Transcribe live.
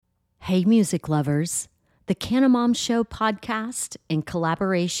Hey, music lovers. The Canna Mom Show podcast, in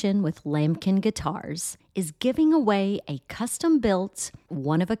collaboration with Lamkin Guitars, is giving away a custom-built,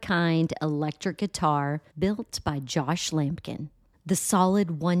 one-of-a-kind electric guitar built by Josh Lamkin. The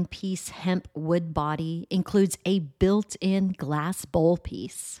solid one-piece hemp wood body includes a built-in glass bowl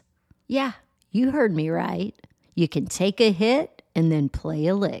piece. Yeah, you heard me right. You can take a hit and then play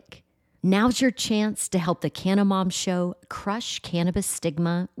a lick. Now's your chance to help the Canna Mom Show crush cannabis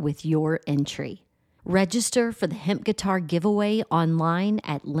stigma with your entry. Register for the hemp guitar giveaway online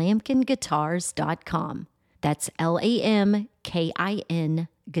at lamkinguitars.com. That's LAMKIN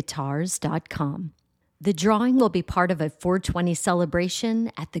guitars.com. The drawing will be part of a 420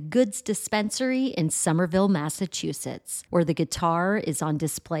 celebration at the Goods Dispensary in Somerville, Massachusetts, where the guitar is on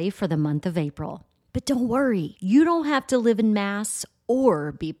display for the month of April. But don't worry, you don't have to live in Mass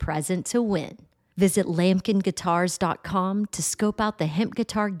or be present to win. Visit lamkinguitars.com to scope out the hemp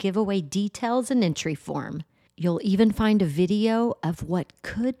guitar giveaway details and entry form. You'll even find a video of what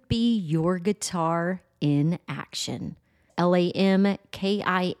could be your guitar in action. LAMKIN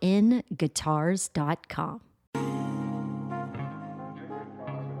guitars.com.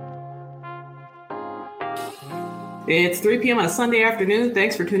 It's 3 p.m. on a Sunday afternoon.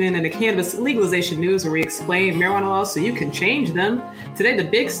 Thanks for tuning in to Cannabis Legalization News, where we explain marijuana laws so you can change them. Today, the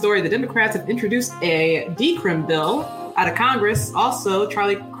big story, the Democrats have introduced a decrim bill out of Congress. Also,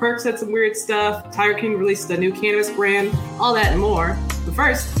 Charlie Kirk said some weird stuff. Tiger King released a new cannabis brand, all that and more. But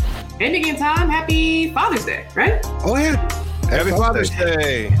first, hey, Mickey and Tom, happy Father's Day, right? Oh, yeah. Happy Father's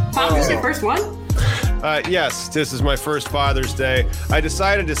Day. Tom, this is your first one? Yes, this is my first Father's Day. I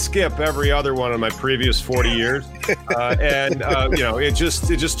decided to skip every other one in my previous 40 years. It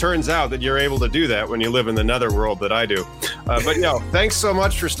just turns out that you're able to do that when you live in the netherworld that I do. Thanks so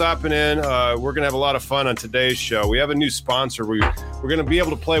much for stopping in. We're going to have a lot of fun on today's show. We have a new sponsor. We're going to be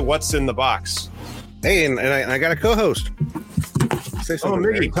able to play What's in the Box. Hey, and I got a co-host. Say something,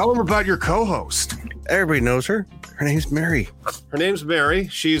 Mickey, tell them about your co-host. Everybody knows her. Her name's Mary. Her name's Mary.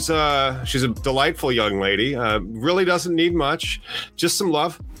 She's a delightful young lady. Really doesn't need much, just some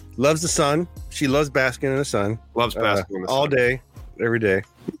love. Loves the sun. She loves basking in the sun. Loves basking in the sun all day, every day.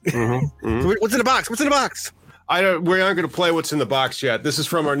 Mm-hmm. Mm-hmm. What's in the box? What's in the box? We aren't going to play What's in the Box yet. This is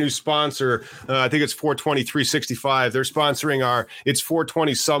from our new sponsor. I think it's 420-365. They're sponsoring our It's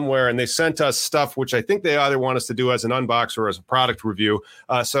 420 Somewhere, and they sent us stuff which I think they either want us to do as an unbox or as a product review.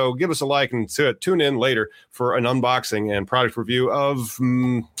 So give us a like and tune in later for an unboxing and product review of,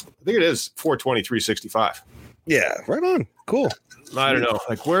 I think it is 420-365. Yeah, right on. Cool. I don't know.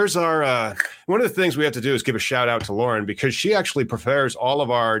 Like, where's our one of the things we have to do is give a shout out to Lauren, because she actually prepares all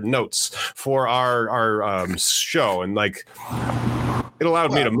of our notes for our show. And like, it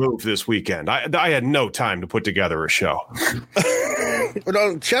allowed me to move this weekend. I had no time to put together a show.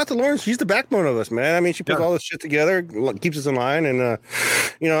 Well, shout out to Lauren. She's the backbone of us, man. I mean, she puts all this shit together, keeps us in line, and it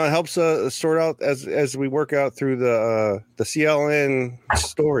helps sort out as we work out through the CLN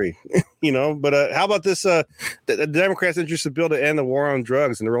story. But how about this? The Democrats introduced a bill to end the war on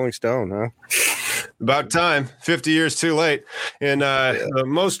drugs in the Rolling Stone, huh? About time. 50 years too late. In the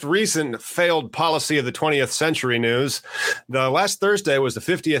most recent failed policy of the 20th century news, the last Thursday was the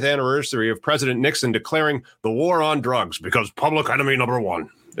 50th anniversary of President Nixon declaring the war on drugs, because public enemy number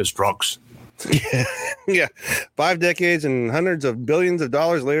one is drugs. Yeah. 5 decades and hundreds of billions of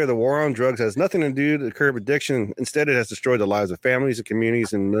dollars later, the war on drugs has nothing to do to curb addiction. Instead, it has destroyed the lives of families and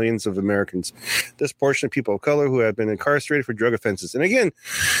communities and millions of Americans. This portion of people of color who have been incarcerated for drug offenses. And again,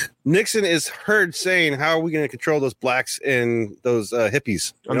 Nixon is heard saying, how are we going to control those blacks and those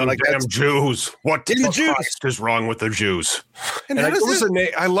hippies? Damn Jews. What the Christ is wrong with the Jews? And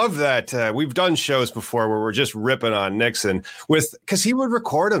I love that. We've done shows before where we're just ripping on Nixon because he would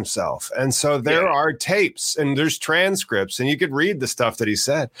record himself. And so there are tapes and there's transcripts and you could read the stuff that he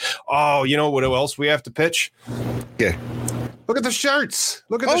said. Oh, you know what else we have to pitch? Yeah. Look at the shirts.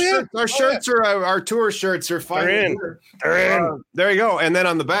 Look at the shirts. Our shirts are our tour shirts are finally They're in. There you go. And then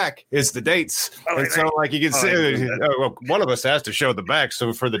on the back is the dates. And so like you can see, one of us has to show the back.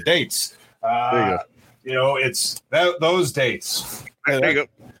 So for the dates, there you go. It's those dates. There you go.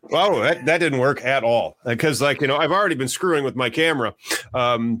 Well, that didn't work at all because I've already been screwing with my camera.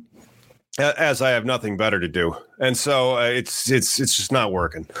 As I have nothing better to do. And so it's just not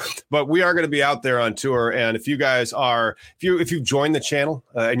working. But we are going to be out there on tour. And if you guys are, if you've joined the channel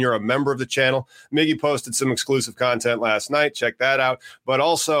and you're a member of the channel, Miggy posted some exclusive content last night. Check that out. But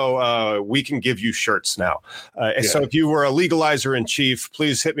also we can give you shirts now. So if you were a legalizer in chief,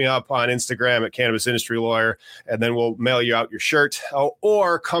 please hit me up on Instagram at Cannabis Industry Lawyer, and then we'll mail you out your shirt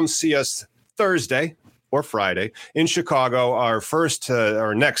or come see us Thursday or Friday in Chicago.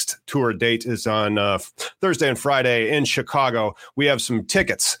 Our next tour date is on Thursday and Friday in Chicago. We have some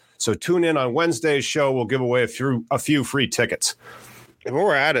tickets, so tune in on Wednesday's show. We'll give away a few free tickets. If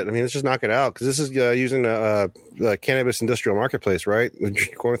we're at it, I mean, let's just knock it out, because this is using the cannabis industrial marketplace, right?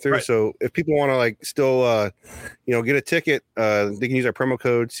 Going through. Right. So if people want to still, get a ticket, they can use our promo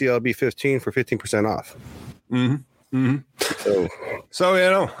code CLB15 for 15% off. Mm-hmm. Mm-hmm.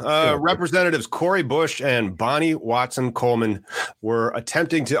 So Representatives Cori Bush and Bonnie Watson Coleman were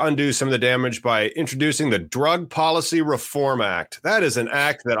attempting to undo some of the damage by introducing the Drug Policy Reform Act. That is an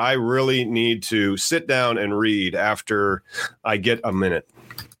act that I really need to sit down and read after I get a minute.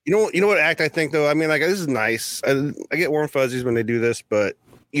 You know what act I think, though? I mean, this is nice. I get warm fuzzies when they do this, but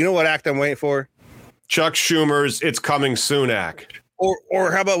you know what act I'm waiting for? Chuck Schumer's "It's Coming Soon" act.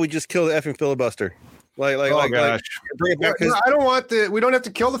 Or how about we just kill the effing filibuster? Bring it back. I don't want we don't have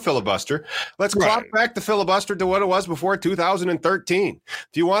to kill the filibuster. Let's clock back the filibuster to what it was before 2013. If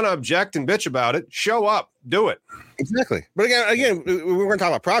you want to object and bitch about it, show up, do it. Exactly. But again, we're going to talk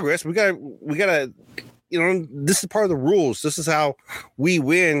about progress. We gotta, this is part of the rules. This is how we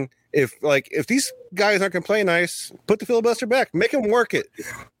win. If these guys aren't going to play nice, put the filibuster back, make them work it,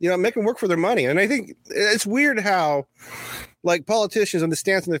 make them work for their money. And I think it's weird how, politicians on the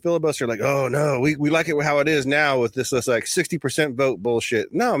stance in the filibuster, oh no, we like it how it is now with this 60% vote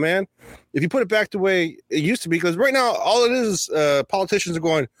bullshit. No, man, if you put it back the way it used to be, because right now all it is politicians are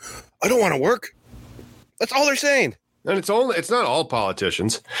going, I don't want to work. That's all they're saying. And it's not all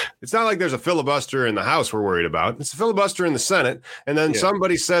politicians. It's not like there's a filibuster in the House we're worried about. It's a filibuster in the Senate. And then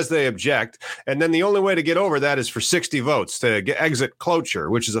somebody says they object. And then the only way to get over that is for 60 votes to exit cloture,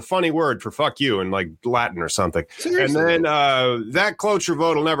 which is a funny word for fuck you in Latin or something. Seriously? And then that cloture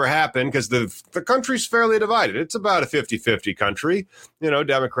vote will never happen because the country's fairly divided. It's about a 50-50 country,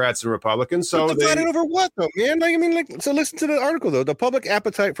 Democrats and Republicans. So divided over what, though, man? So listen to the article, though. The public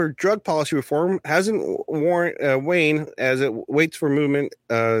appetite for drug policy reform hasn't waned as it waits for movement.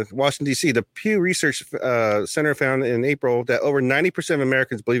 Washington, D.C. The Pew Research Center found in April that over 90% of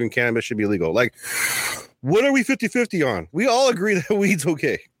Americans believe in cannabis should be legal. What are we 50-50 on? We all agree that weed's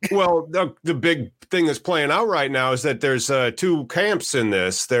okay. Well, the big thing that's playing out right now is that there's two camps in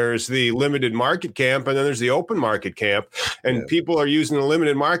this. There's the limited market camp, and then there's the open market camp. And people are using the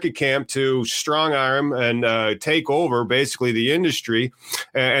limited market camp to strong arm and take over basically the industry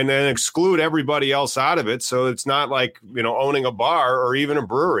and then exclude everybody else out of it. So it's not like, owning a bar or even a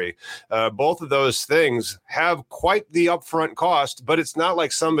brewery. Both of those things have quite the upfront cost, but it's not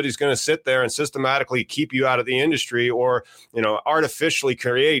like somebody's going to sit there and systematically keep you out of the industry or, artificially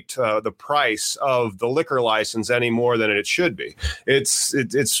create the price of the liquor license any more than it should be.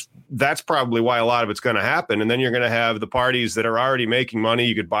 That's probably why a lot of it's going to happen. And then you're going to have the parties that are already making money.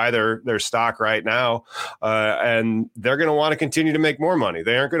 You could buy their stock right now, and they're going to want to continue to make more money.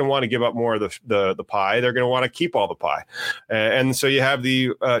 They aren't going to want to give up more of the pie. They're going to want to keep all the pie. And so you have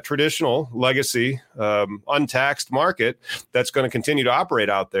the traditional legacy untaxed market that's going to continue to operate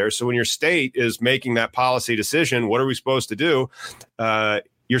out there. So when your state is making that policy decision, what are we supposed to do?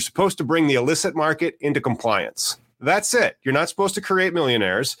 You're supposed to bring the illicit market into compliance. That's it. You're not supposed to create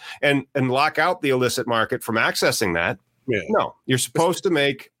millionaires and lock out the illicit market from accessing that. Yeah. No, you're supposed to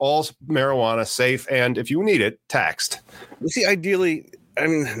make all marijuana safe and, if you need it, taxed. You see, ideally, I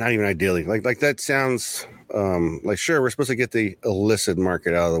mean, not even ideally. Like that sounds sure, we're supposed to get the illicit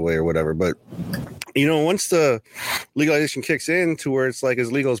market out of the way or whatever. But, once the legalization kicks in to where it's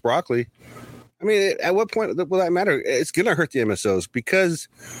as legal as broccoli, I mean, at what point will that matter? It's going to hurt the MSOs because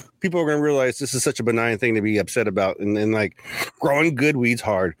people are going to realize this is such a benign thing to be upset about. And then growing good weed's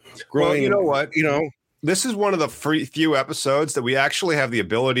hard. Well, you know what? This is one of the few episodes that we actually have the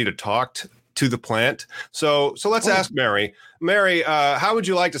ability to talk to the plant. So let's ask Mary. Mary, how would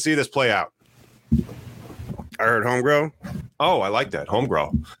you like to see this play out? I heard home grow. Oh, I like that. Home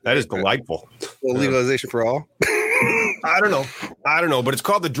grow. That is delightful. Well, legalization for all. I don't know, but it's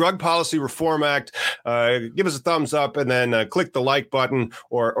called the Drug Policy Reform Act. Give us a thumbs up and then click the like button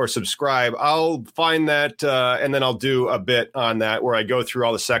or subscribe. I'll find that and then I'll do a bit on that where I go through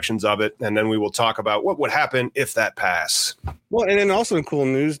all the sections of it. And then we will talk about what would happen if that passed. Well, and then also in cool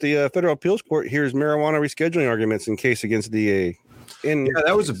news, the Federal Appeals Court hears marijuana rescheduling arguments in case against DA. Yeah,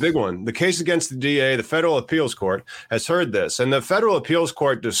 that was a big one. The case against the DA, the Federal Appeals Court, has heard this. And the Federal Appeals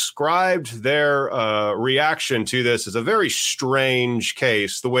Court described their reaction to this as a very strange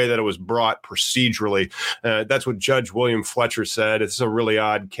case, the way that it was brought procedurally. That's what Judge William Fletcher said. It's a really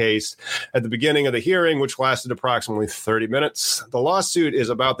odd case. At the beginning of the hearing, which lasted approximately 30 minutes, the lawsuit is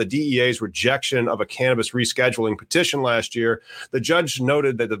about the DEA's rejection of a cannabis rescheduling petition last year. The judge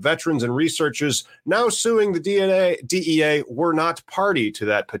noted that the veterans and researchers now suing the DEA were not party to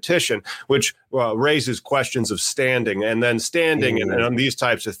that petition, which raises questions of standing. And then standing and on these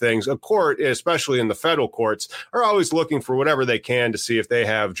types of things, a court, especially in the federal courts, are always looking for whatever they can to see if they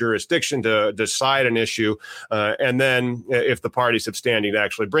have jurisdiction to decide an issue. And then if the parties have standing to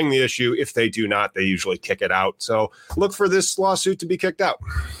actually bring the issue, if they do not, they usually kick it out. So look for this lawsuit to be kicked out.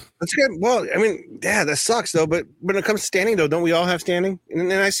 That's good. Well, I mean, yeah, that sucks though. But when it comes to standing, though, don't we all have standing?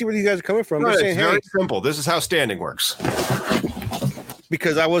 And I see where you guys are coming from. No, saying, it's very simple. This is how standing works.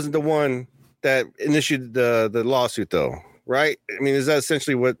 Because I wasn't the one that initiated the lawsuit, though, right? I mean, is that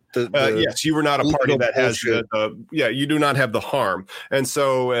essentially what yes, you were not a party that has you do not have the harm. And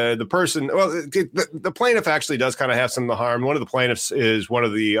so the person, the plaintiff actually does kind of have some of the harm. One of the plaintiffs is one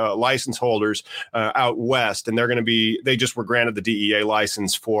of the license holders out west, and they just were granted the DEA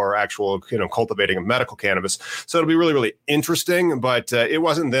license for actual, cultivating of medical cannabis. So it'll be really, really interesting, but it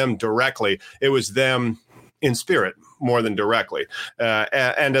wasn't them directly. It was them in spirit more than directly.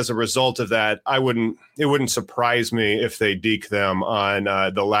 And as a result of that, it wouldn't surprise me if they deke them on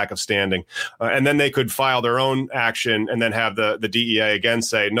the lack of standing. And then they could file their own action and then have the DEA again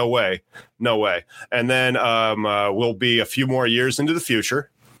say, no way. And then we'll be a few more years into the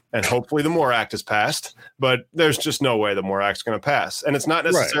future. And hopefully the MORE Act is passed, but there's just no way the MORE Act's going to pass. And it's not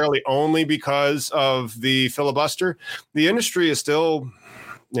necessarily only because of the filibuster. The industry is still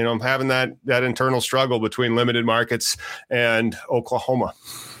having that internal struggle between limited markets and Oklahoma.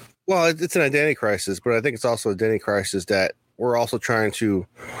 Well, it's an identity crisis, but I think it's also an identity crisis that we're also trying to,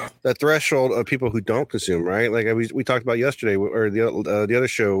 that threshold of people who don't consume, right? Like we talked about yesterday, or the other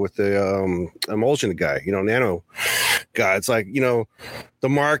show with the emulsion guy, nano guy. It's like, the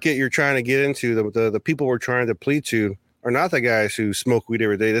market you're trying to get into, the people we're trying to plead to are not the guys who smoke weed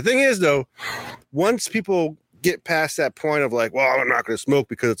every day. The thing is, though, once people get past that point of like, well, I'm not going to smoke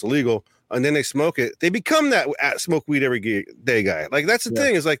because it's illegal, and then they smoke it, they become that smoke weed every day guy. Like, that's the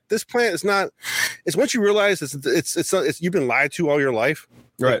thing, is like, this plant is not, it's once you realize it's you've been lied to all your life,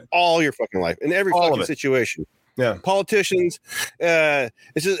 right? Like, all your fucking life, in every fucking situation. Yeah. Politicians,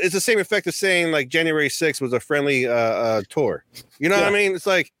 it's the same effect of saying like January 6th was a friendly tour. You know what I mean? It's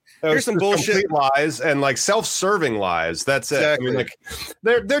like, here's some bullshit lies and like self-serving lies. That's exactly. it. I mean,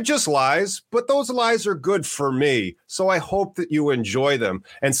 like they're just lies, but those lies are good for me. So I hope that you enjoy them.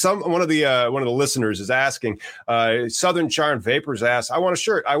 And one of the listeners is asking, Southern Charm Vapors asks, I want a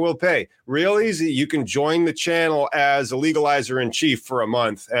shirt. I will pay. Real easy. You can join the channel as a legalizer in chief for a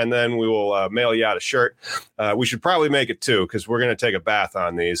month, and then we will mail you out a shirt. We should probably make it 2 because we're going to take a bath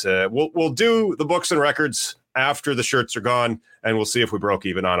on these. We'll do the books and records after the shirts are gone, and we'll see if we broke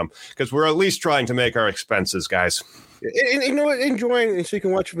even on them, because we're at least trying to make our expenses, guys. And you know what? Enjoying, so you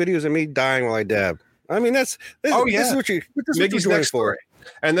can watch videos of me dying while I dab. I mean, this is what you're doing for.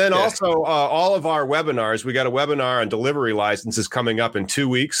 And then also all of our webinars. We got a webinar on delivery licenses coming up in 2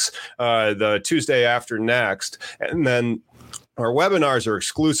 weeks, the Tuesday after next. And then our webinars are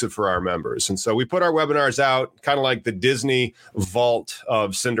exclusive for our members. And so we put our webinars out kind of like the Disney vault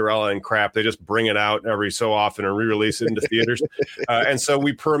of Cinderella and crap. They just bring it out every so often and re-release it into theaters. And so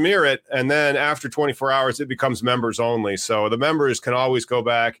we premiere it. And then after 24 hours, it becomes members only. So the members can always go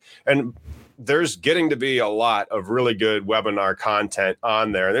back, and there's getting to be a lot of really good webinar content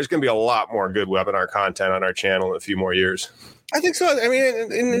on there. And there's going to be a lot more good webinar content on our channel in a few more years. I think so. I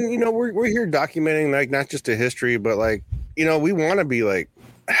mean, and we're here documenting, like, not just a history, but like, we want to be like,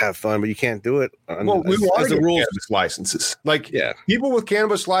 have fun, but you can't do it. We want the rules licenses. Like, people with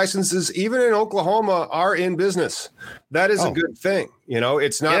cannabis licenses, even in Oklahoma, are in business. That is a good thing.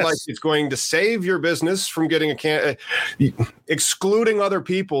 It's not like it's going to save your business from getting excluding other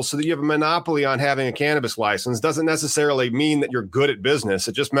people so that you have a monopoly on having a cannabis license doesn't necessarily mean that you're good at business.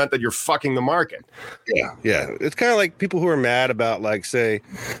 It just meant that you're fucking the market. Yeah. It's kind of like people who are mad about, like, say,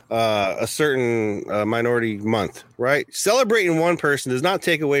 a certain minority month, right? Celebrating one person does not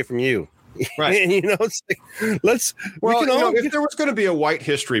take away from you. Right. And, it's like, if there was going to be a White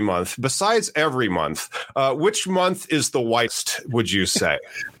History Month, besides every month, which month is the whitest, would you say?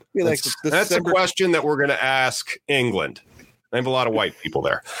 That's a question that we're going to ask England. I have a lot of white people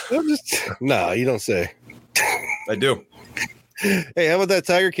there. No, you don't say. I do. Hey, how about that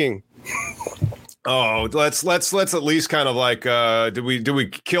Tiger King? Oh, let's at least kind of like do we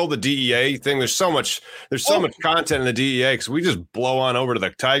kill the DEA thing? There's so much content in the DEA because we just blow on over to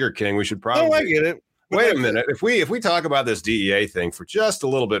the Tiger King. We should probably. Oh, I get it. Wait a minute. If we talk about this DEA thing for just a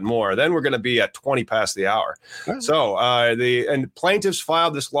little bit more, then we're going to be at 20 past the hour. Oh. So the plaintiffs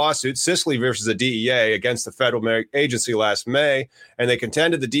filed this lawsuit, Sisley versus the DEA, against the federal agency last May, and they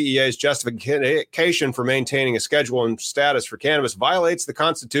contended the DEA's justification for maintaining a schedule and status for cannabis violates the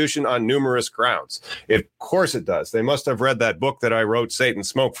Constitution on numerous grounds. Of course it does. They must have read that book that I wrote, Satan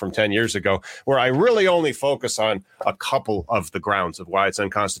Smoke, from 10 years ago, where I really only focus on a couple of the grounds of why it's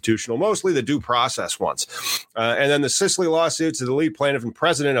unconstitutional, mostly the due process ones. And then the Sisley lawsuit to the lead plaintiff and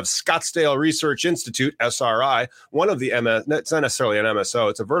president of Scottsdale Research Institute, SRI, one of the it's not necessarily an MSO,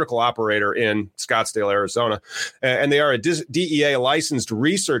 it's a vertical operator in Scottsdale, Arizona. And they are a DEA licensed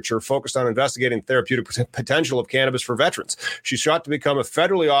researcher focused on investigating therapeutic potential of cannabis for veterans. She sought to become a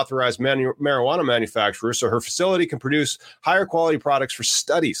federally authorized marijuana manufacturer so her facility can produce higher quality products for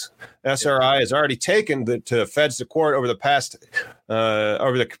studies. SRI has already taken to feds to court over the past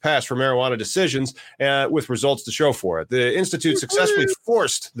for marijuana decisions with results to show for it. The Institute successfully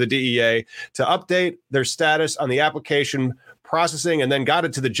forced the DEA to update their status on the application processing and then got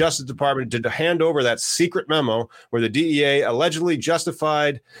it to the Justice Department to hand over that secret memo where the DEA allegedly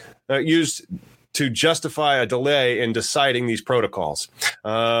used to justify a delay in deciding these protocols.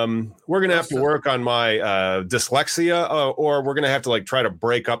 We're going to have to work on my dyslexia, or we're going to have to try to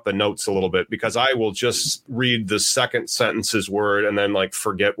break up the notes a little bit because I will just read the second sentence's word and then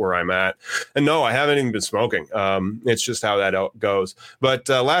forget where I'm at. And no, I haven't even been smoking. It's just how that goes. But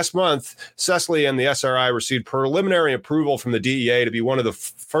last month, Sisley and the SRI received preliminary approval from the DEA to be one of the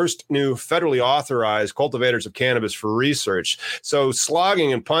first new federally authorized cultivators of cannabis for research. So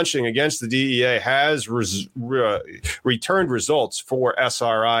slogging and punching against the DEA has returned results for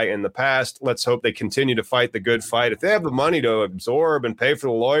SRI in the past. Let's hope they continue to fight the good fight. If they have the money to absorb and pay for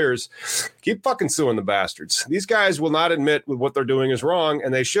the lawyers, keep fucking suing the bastards. These guys will not admit what they're doing is wrong,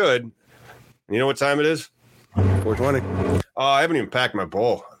 and they should. You know what time it is? 4:20. Oh, I haven't even packed my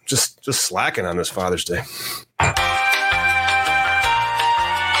bowl. Just slacking on this Father's Day.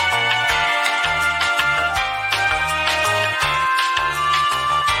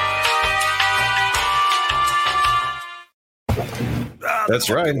 That's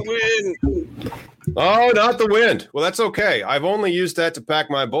right. Oh, not the wind. Well, that's okay. I've only used that to pack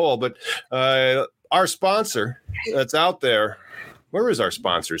my bowl, but our sponsor that's out there, where is our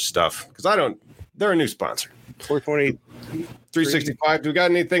sponsor's stuff? Because they're a new sponsor. 420. 365. Do we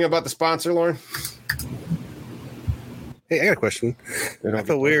got anything about the sponsor, Lauren? Hey, I got a question. I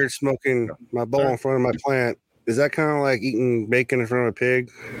feel weird smoking my bowl in front of my plant. Is that kind of like eating bacon in front of a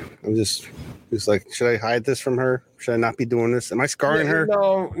pig? I'm just should I hide this from her? Should I not be doing this? Am I scarring her?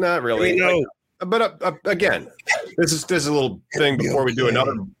 No, not really. No. But again, this is a little thing before we do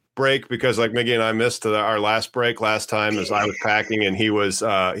another break because Miggy and I missed our last break last time as I was packing and he was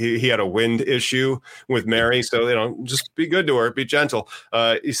he had a wind issue with Mary, so just be good to her, be gentle.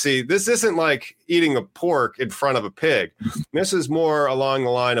 You see, this isn't like eating a pork in front of a pig. This is more along the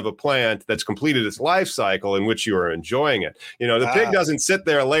line of a plant that's completed its life cycle in which you are enjoying it. The pig doesn't sit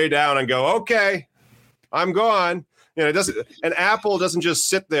there, lay down, and go, "Okay, I'm gone." It doesn't. An apple doesn't just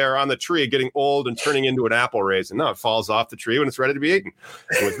sit there on the tree getting old and turning into an apple raisin. No, it falls off the tree when it's ready to be eaten.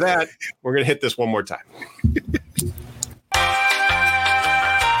 And with that, we're going to hit this one more time.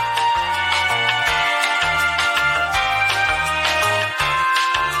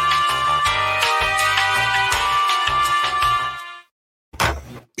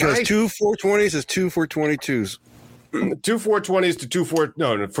 Because 2 420s is 2 422s. 2 420s to 2 4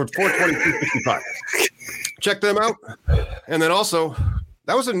 no for 420 265. Check them out. And then also,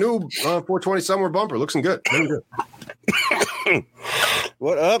 that was a new 420 Summer bumper. Looking good. Very good.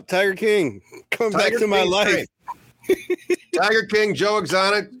 What up, Tiger King? Come back to my life. Tiger King Joe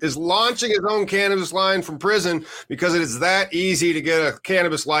Exotic is launching his own cannabis line from prison because it is that easy to get a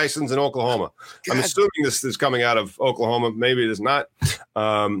cannabis license in Oklahoma. God. I'm assuming this is coming out of Oklahoma. Maybe it is not.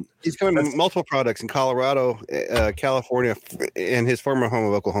 He's coming with multiple products in Colorado, California, and his former home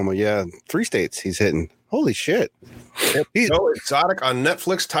of Oklahoma. Yeah, 3 states he's hitting. Holy shit. Joe Exotic on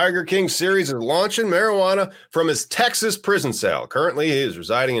Netflix Tiger King series is launching marijuana from his Texas prison cell. Currently, he is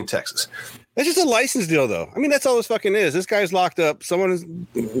residing in Texas. That's just a license deal, though. I mean, that's all this fucking is. This guy's locked up. Someone is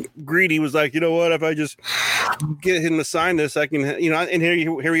greedy, was like, you know what? If I just get him to sign this, I can, and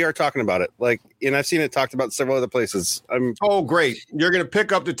here we are talking about it. And I've seen it talked about several other places. Oh, great. You're going to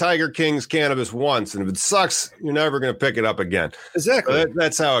pick up the Tiger King's cannabis once, and if it sucks, you're never going to pick it up again. Exactly.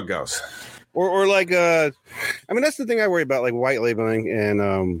 That's how it goes. Or that's the thing I worry about, white labeling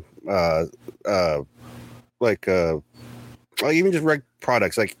and like even just reg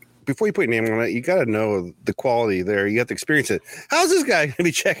products, like before you put your name on it, you got to know the quality there. You have to experience it. How's this guy going to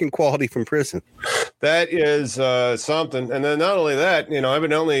be checking quality from prison? That is something. And then not only that,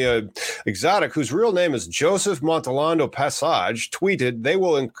 evidently Exotic, whose real name is Joseph Montalando Passage, tweeted they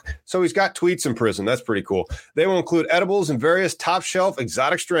will. So he's got tweets in prison. That's pretty cool. They will include edibles and various top shelf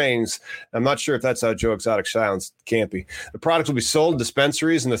exotic strains. I'm not sure if that's how Joe Exotic sounds. Can't be. The products will be sold in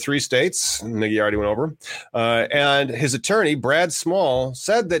dispensaries in the 3 states. Niggy already went over. And his attorney, Brad Small,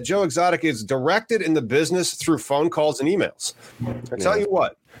 said that Joe Exotic is directed in the business through phone calls and emails. I tell you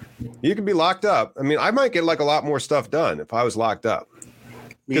what, you can be locked up. I mean, I might get like a lot more stuff done if I was locked up.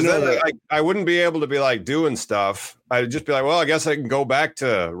 Because then I wouldn't be able to be like doing stuff. I'd just be like, well, I guess I can go back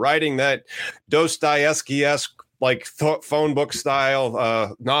to writing that Dostoevsky-esque like phone book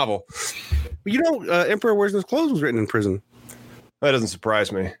style novel. Emperor Wears No Clothes was written in prison. That doesn't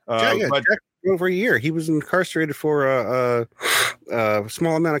surprise me. But over a year, he was incarcerated for a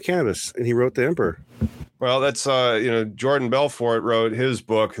small amount of cannabis, and he wrote The Emperor. Well, that's Jordan Belfort wrote his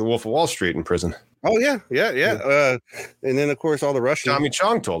book, The Wolf of Wall Street, in prison. Oh yeah. And then of course all the Russians. Tommy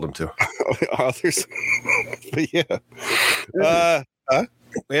Chong told him to. Authors, but yeah.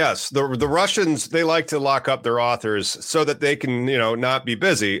 Yes, the Russians, they like to lock up their authors so that they can not be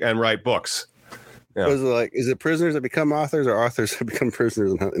busy and write books. Yeah. Is it prisoners that become authors or authors that become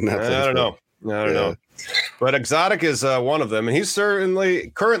prisoners? In that I don't know. I don't know. But Exotic is one of them, and he's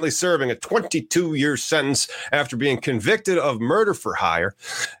currently serving a 22-year sentence after being convicted of murder for hire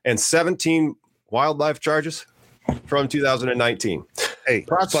and 17 wildlife charges from 2019. Hey,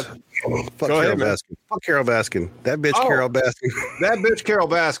 fuck Carol Baskin. Fuck Carol Baskin. That bitch Carol Baskin. That bitch Carol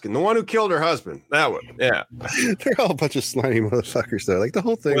Baskin, the one who killed her husband. That one. Yeah. They're all a bunch of slimy motherfuckers, though. Like the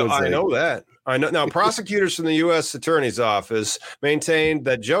whole thing. Well, I know that. I know. Now, prosecutors from the U.S. Attorney's Office maintained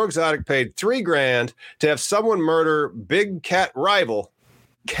that Joe Exotic paid $3,000 to have someone murder big cat rival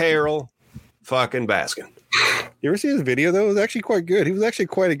Carol fucking Baskin. You ever see his video, though? It was actually quite good. He was actually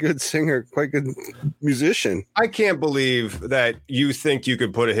quite a good singer, quite good musician. I can't believe that you think you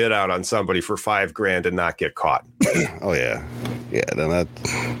could put a hit out on somebody for $5,000 and not get caught. Oh, yeah. Yeah, then that.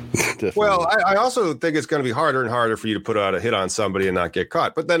 Well, I also think it's going to be harder and harder for you to put out a hit on somebody and not get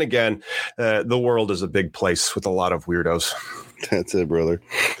caught. But then again, the world is a big place with a lot of weirdos. That's it, brother.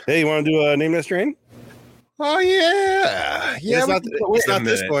 Hey, you want to do a Name That Strain? Oh, yeah. Yeah, it's not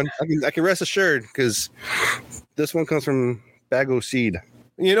this one. I can rest assured because this one comes from Bago Seed.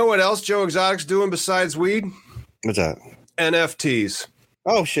 You know what else Joe Exotic's doing besides weed? What's that? NFTs.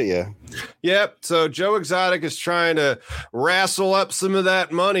 Oh, shit, yeah. Yep. So Joe Exotic is trying to wrestle up some of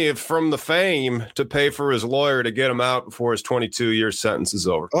that money from the fame to pay for his lawyer to get him out before his 22-year sentence is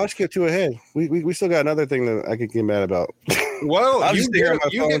over. Oh, let's get too ahead. We still got another thing that I could get mad about. Well, you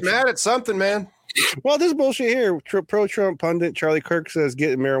get mad at something, man. Well, this bullshit here. Pro-Trump pundit Charlie Kirk says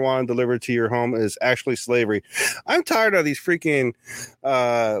getting marijuana delivered to your home is actually slavery. I'm tired of these freaking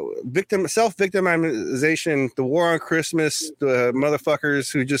self-victimization, the war on Christmas, the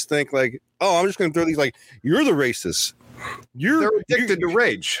motherfuckers who just think like, oh, I'm just going to throw these like, you're the racist. They're addicted to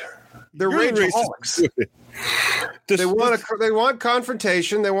rage. They're rageaholics. They want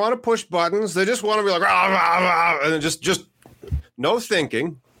confrontation. They want to push buttons. They just want to be like, rah, rah, rah, and just no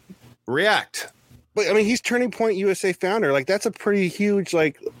thinking, react. But I mean, he's Turning Point USA founder. Like, that's a pretty huge,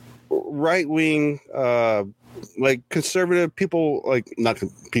 like, right wing, like conservative people, like not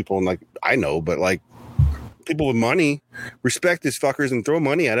people like I know, but like people with money respect these fuckers and throw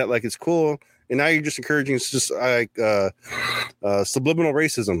money at it like it's cool. And now you're just encouraging just like subliminal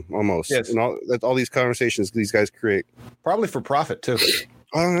racism almost. Yes. And all these conversations these guys create. Probably for profit too.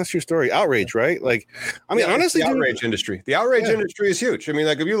 Oh, that's your story. Outrage, right? Like, I mean, honestly, the outrage industry. The outrage industry is huge. I mean,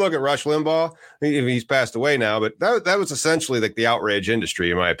 like if you look at Rush Limbaugh, he's passed away now, but that was essentially like the outrage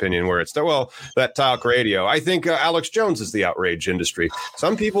industry, in my opinion, where it's that talk radio. I think Alex Jones is the outrage industry.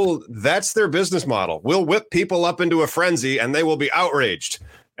 Some people, that's their business model. We'll whip people up into a frenzy and they will be outraged,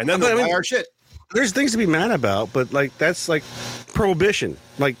 and then they'll buy our shit. There's things to be mad about, but like that's like prohibition,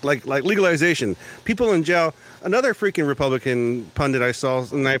 like legalization. People in jail. Another freaking Republican pundit I saw,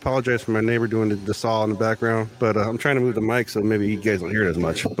 and I apologize for my neighbor doing the saw in the background, but I'm trying to move the mic so maybe you guys don't hear it as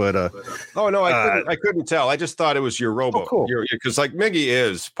much. But oh no, I couldn't tell. I just thought it was your robot. Oh, cool. Because like Miggy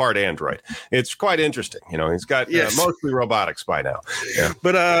is part Android. It's quite interesting. You know, he's got mostly robotics by now. Yeah.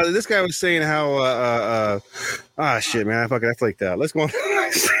 But this guy was saying how shit, man, I flaked out. Let's go on.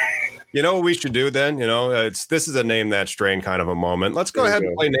 You know what we should do then? You know, this is a Name That Strain kind of a moment. Let's go ahead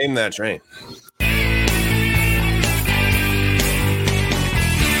and play Name That Strain.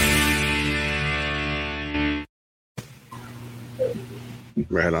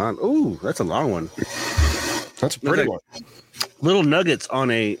 Right on. Ooh, that's a long one. That's a pretty one. Little nuggets on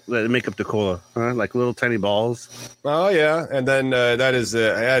that make up the cola, huh? Like little tiny balls. Oh yeah, and then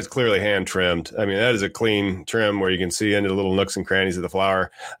that's clearly hand trimmed. I mean, that is a clean trim where you can see into the little nooks and crannies of the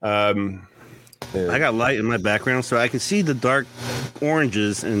flower. I got light in my background, so I can see the dark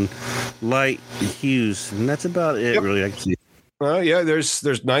oranges and light hues, and that's about it. Yep. Really, I can see. Yeah,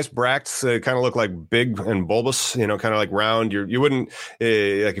 there's nice bracts that kind of look like big and bulbous, kind of like round. You wouldn't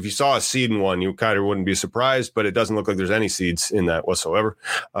like if you saw a seed in one, you kind of wouldn't be surprised, but it doesn't look like there's any seeds in that whatsoever.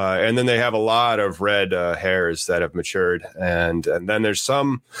 And then they have a lot of red hairs that have matured, and then there's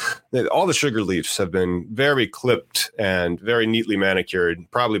all the sugar leaves have been very clipped and very neatly manicured,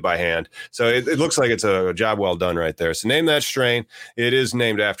 probably by hand. So it looks like it's a job well done right there. So name that strain. It is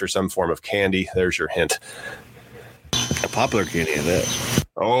named after some form of candy. There's your hint. A popular candy of that.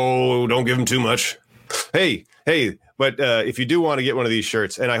 Oh, don't give them too much. Hey, but if you do want to get one of these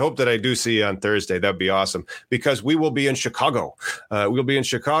shirts, and I hope that I do see you on Thursday, that'd be awesome, because we will be in Chicago. We'll be in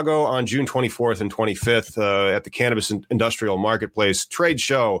Chicago on June 24th and 25th at the Cannabis Industrial Marketplace trade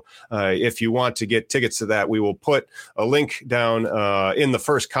show. If you want to get tickets to that, we will put a link down in the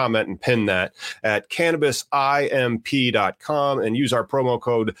first comment and pin that at cannabisimp.com and use our promo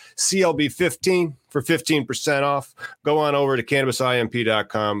code CLB15 for 15% off. Go on over to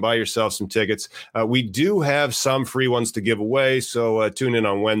cannabisimp.com, buy yourself some tickets. We do have some free ones to give away, so tune in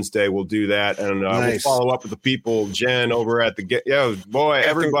on Wednesday. We'll do that, and we'll follow up with the people, Jen, over at the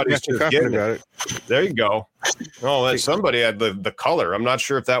everybody's just getting it. There you go. Oh, somebody had the color. I'm not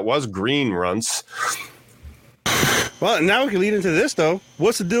sure if that was green runts. Well, now we can lead into this, though.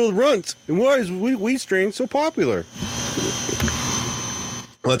 What's the deal with runts, and why is weed strain so popular?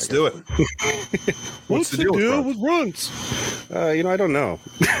 Let's do it. What's the deal with runts? I don't know.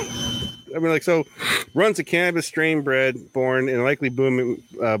 I mean, runts, a cannabis strain bred, born and likely blooming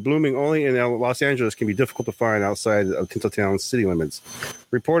only in Los Angeles, can be difficult to find outside of Tinseltown's city limits.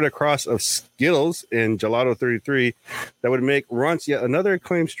 Reported a cross of Skittles and Gelato 33 that would make runts yet another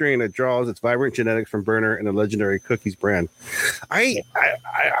acclaimed strain that draws its vibrant genetics from Berner and the legendary Cookies brand. I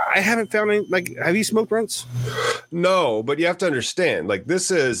haven't found any. Have you smoked runts? No, but you have to understand,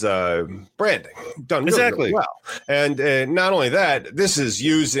 this is branding done really, really well, and not only that, this is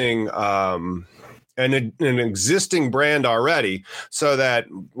using an existing brand already, so that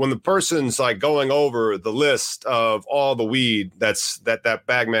when the person's going over the list of all the weed that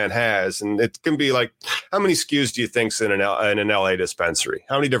bagman has, and it can be how many SKUs do you think's in an LA dispensary?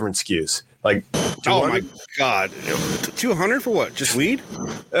 How many different SKUs? 200? Oh my God, 200 for what? Just weed?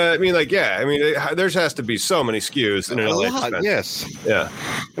 There has to be so many SKUs in an LA dispensary. Yes. Yeah.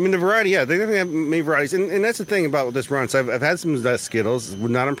 I mean, the variety, they definitely have many varieties. And that's the thing about this runts. I've had some of that Skittles,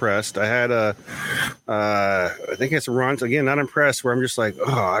 not impressed. I had I think it's a runts, again, not impressed, where I'm just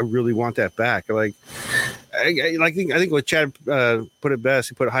I really want that back. I think what Chad put it best,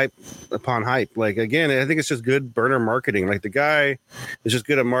 he put hype upon hype. Again, I think it's just good burner marketing. The guy is just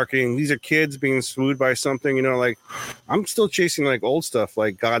good at marketing. These are kids being swooed by something, I'm still chasing old stuff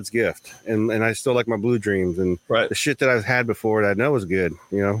like God's Gift, and I still like my Blue Dreams and the shit that I've had before that I know is good,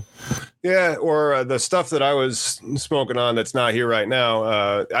 Yeah, or the stuff that I was smoking on that's not here right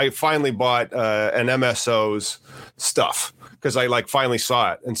now. I finally bought an MSO's stuff because I finally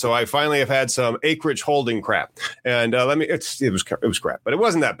saw it, and so I finally have had some Acreage Holding crap. And it was crap, but it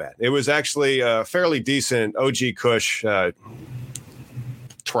wasn't that bad. It was actually a fairly decent OG Kush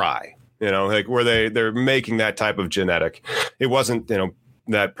try. Where they're making that type of genetic. It wasn't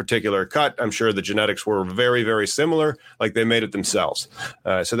that particular cut. I'm sure the genetics were very, very similar. They made it themselves.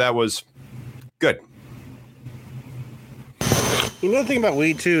 So that was good. Another thing about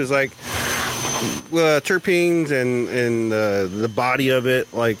weed too is terpenes and the body of it,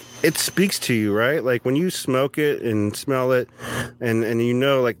 it speaks to you, right? When you smoke it and smell it, and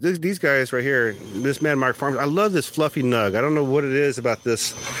these guys right here, this Man Mark Farms, I love this fluffy nug. I don't know what it is about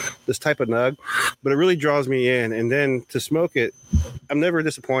this type of nug, but it really draws me in. And then to smoke it, I'm never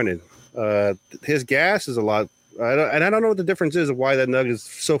disappointed. His gas is a lot. I don't know what the difference is of why that nug is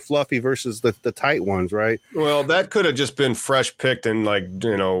so fluffy versus the tight ones, right? Well, that could have just been fresh picked and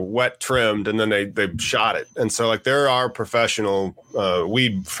wet trimmed, and then they shot it. And so there are professional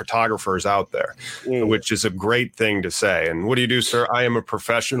weed photographers out there, which is a great thing to say. And what do you do, sir? I am a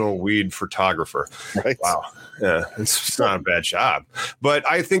professional weed photographer. Right. Wow. Yeah, it's not a bad job. But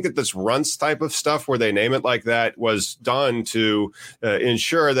I think that this runts type of stuff where they name it like that was done to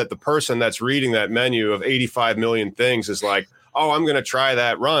ensure that the person that's reading that menu of 85 million things is oh, I'm going to try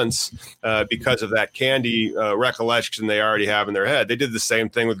that Runts because of that candy recollection they already have in their head. They did the same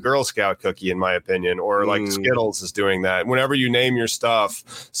thing with Girl Scout cookie, in my opinion, or like Skittles is doing that. Whenever you name your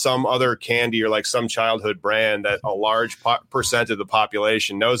stuff some other candy or like some childhood brand that a large percent of the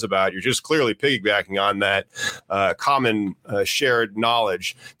population knows about, you're just clearly piggybacking on that common shared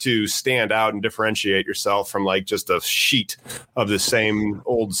knowledge to stand out and differentiate yourself from like just a sheet of the same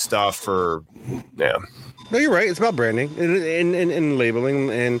old stuff. Or No, you're right. It's about branding and labeling,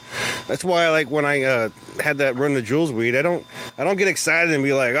 and that's why I like when I had that Run the Jewels weed. I don't get excited and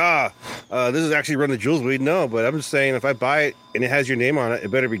be like, this is actually Run the Jewels weed. No, but I'm just saying if I buy it and it has your name on it,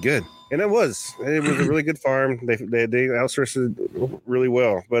 it better be good. And it was a really good farm. They outsourced it really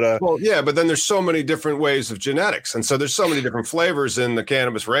well. But but then there's so many different ways of genetics, and so there's so many different flavors in the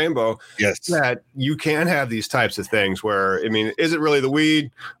cannabis rainbow. Yes, that you can have these types of things. Where I mean, is it really the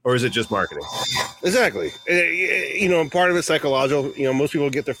weed or is it just marketing? Exactly. Part of it's psychological. Most people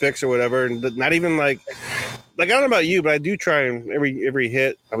get their fix or whatever, and not even like I don't know about you, but I do try and every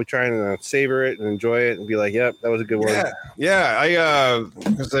hit, I would try and savor it and enjoy it and be like, yep, that was a good one. Yeah.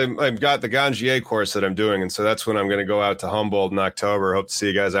 Because I've got the Gangier course that I'm doing, and so that's when I'm going to go out to Humboldt in October. Hope to see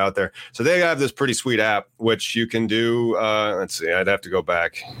you guys out there. So they have this pretty sweet app which you can do. Let's see, I'd have to go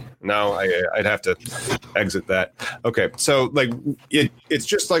back. No, I'd have to exit that. Okay, so like it's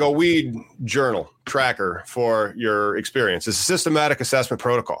just like a weed journal tracker for your experience. It's a systematic assessment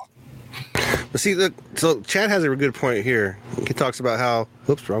protocol. But see, so Chad has a good point here. He talks about how,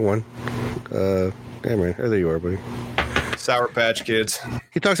 oops, wrong one. Damn right, there you are, buddy. Sour Patch Kids.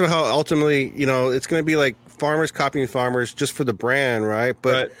 He talks about how ultimately, it's going to be like farmers copying farmers just for the brand, right?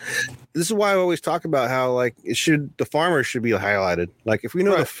 But this is why I always talk about how like the farmers should be highlighted. Like if we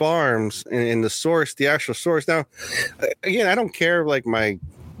know the farms and the source, the actual source. Now, again, I don't care like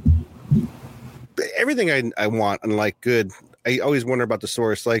everything I want and like good. I always wonder about the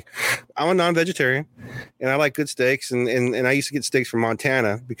source. Like, I'm a non-vegetarian, and I like good steaks, and I used to get steaks from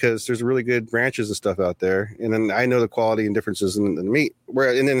Montana because there's really good ranches and stuff out there, and then I know the quality and differences in the meat.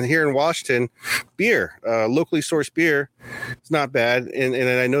 And then here in Washington, beer, locally sourced beer, it's not bad, and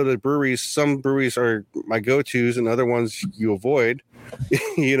I know the breweries. Some breweries are my go-tos, and other ones you avoid.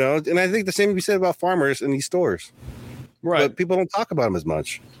 And I think the same can be said about farmers in these stores. Right, but people don't talk about them as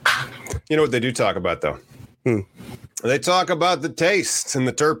much. You know what they do talk about though? They talk about the tastes and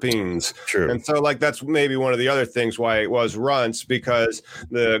the terpenes. True. And so like that's maybe one of the other things why it was Runts, because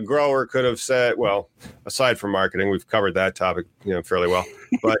the grower could have said, well, aside from marketing, we've covered that topic fairly well.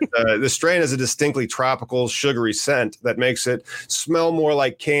 But the strain has a distinctly tropical, sugary scent that makes it smell more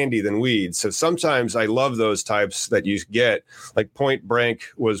like candy than weed. So sometimes I love those types that you get. Like Point Break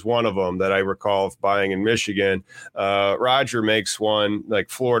was one of them that I recall buying in Michigan. Roger makes one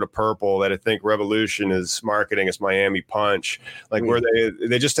like Florida Purple that I think Revolution is marketing as Miami Punch, like where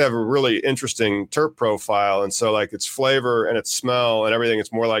they just have a really interesting terp profile. And so like its flavor and its smell and everything,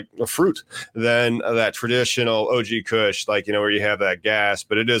 it's more like a fruit than that traditional OG Kush, like, where you have that gas,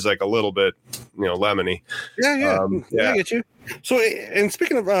 but it is like a little bit, lemony. Yeah. I get you. So, and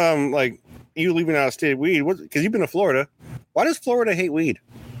speaking of like you leaving out of state weed, because you've been to Florida, why does Florida hate weed?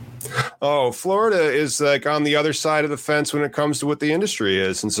 Oh, Florida is like on the other side of the fence when it comes to what the industry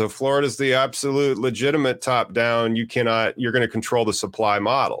is. And so Florida is the absolute legitimate top down. You're going to control the supply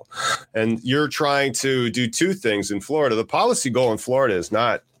model. And you're trying to do two things in Florida. The policy goal in Florida is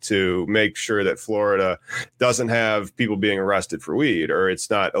not to make sure that Florida doesn't have people being arrested for weed, or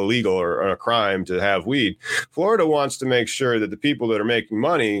it's not illegal or a crime to have weed. Florida wants to make sure that the people that are making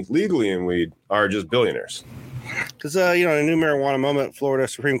money legally in weed are just billionaires. Because, in a new marijuana moment, Florida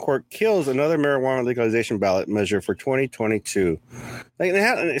Supreme Court kills another marijuana legalization ballot measure for 2022.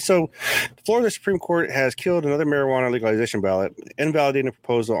 So, Florida Supreme Court has killed another marijuana legalization ballot, invalidating the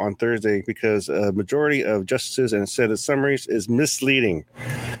proposal on Thursday because a majority of justices and said the summaries is misleading.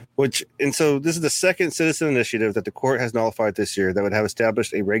 So this is the second citizen initiative that the court has nullified this year that would have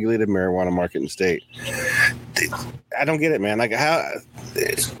established a regulated marijuana market in the state. I don't get it, man. Like, how?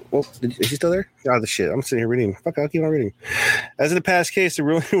 Is she still there? Oh, the shit. I'm sitting here reading. Fuck, I'll keep on reading. As in the past case, the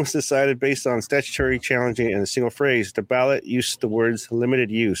ruling was decided based on statutory challenging in a single phrase. The ballot used the words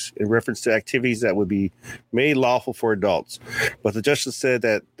limited use in reference to activities that would be made lawful for adults. But the justice said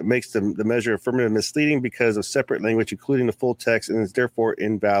that it makes the measure affirmative misleading because of separate language, including the full text, and is therefore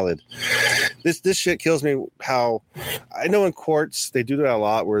invalid. This shit kills me. How I know in courts they do that a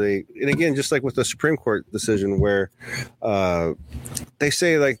lot, where and again, just like with the Supreme Court decision, where they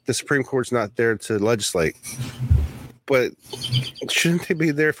say like the Supreme Court's not there to legislate. But shouldn't they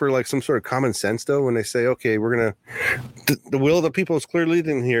be there for like some sort of common sense though? When they say, okay, we're gonna, the will of the people is clearly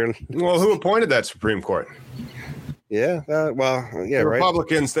in here. Well, who appointed that Supreme Court? Yeah. Well, yeah, The right.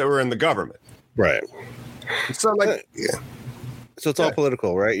 Republicans that were in the government. Right. So like, Yeah. So it's all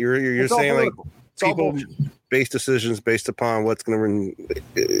political, right? You're it's all saying like political. It's all people bullshit. base decisions based upon what's going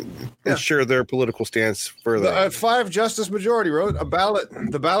to ensure their political stance further. The 5-justice majority wrote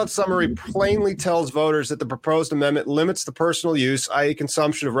the ballot summary plainly tells voters that the proposed amendment limits the personal use, i.e.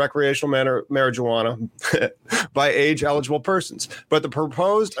 consumption of recreational marijuana by age-eligible persons. But the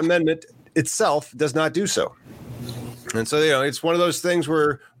proposed amendment itself does not do so. And so, it's one of those things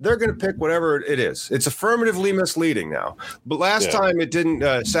where they're going to pick whatever it is. It's affirmatively misleading now. But last time it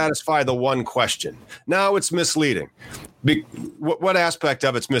didn't satisfy the one question. Now it's misleading. What aspect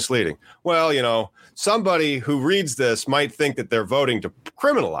of it's misleading? Well, somebody who reads this might think that they're voting to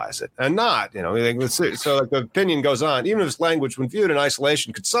criminalize it and not, so like the opinion goes on. Even if this language, when viewed in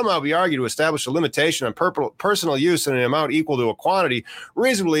isolation, could somehow be argued to establish a limitation on personal use in an amount equal to a quantity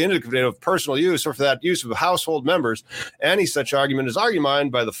reasonably indicative of personal use or for that use of household members. Any such argument is argued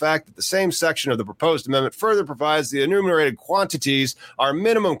by the fact that the same section of the proposed amendment further provides the enumerated quantities are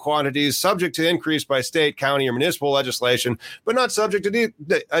minimum quantities subject to increase by state, county, or municipal legislation, but not subject to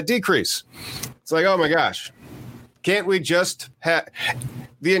a decrease. It's like, oh my gosh, can't we just have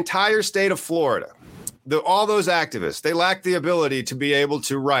the entire state of Florida? All those activists, they lack the ability to be able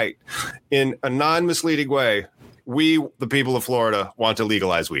to write in a non-misleading way. We, the people of Florida, want to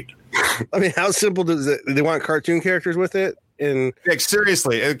legalize weed. I mean, how simple does it? They want cartoon characters with it? And like,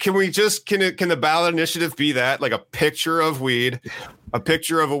 seriously, can the ballot initiative be that? Like a picture of weed, a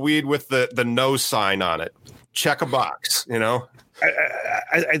picture of a weed with the no sign on it. Check a box,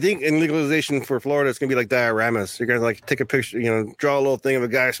 I think in legalization for Florida, it's gonna be like dioramas. You're gonna like take a picture, draw a little thing of a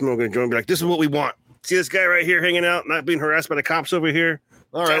guy smoking a joint, and be like, "This is what we want. See this guy right here hanging out, not being harassed by the cops over here."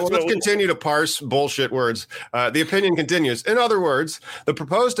 All right, well, let's continue to parse bullshit words. The opinion continues. In other words, the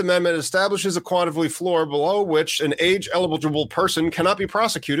proposed amendment establishes a quantity floor below which an age-eligible person cannot be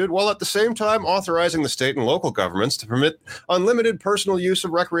prosecuted, while at the same time authorizing the state and local governments to permit unlimited personal use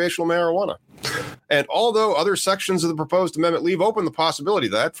of recreational marijuana. And although other sections of the proposed amendment leave open the possibility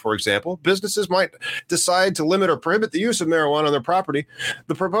that, for example, businesses might decide to limit or prohibit the use of marijuana on their property,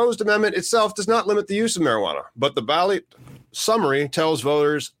 the proposed amendment itself does not limit the use of marijuana, but the ballot summary tells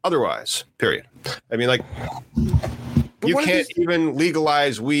voters otherwise, period. I mean, like, you can't even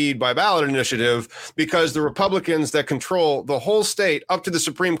legalize weed by ballot initiative because the Republicans that control the whole state up to the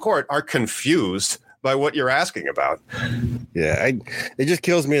Supreme Court are confused by what you're asking about. Yeah, it just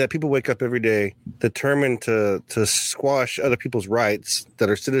kills me that people wake up every day determined to squash other people's rights that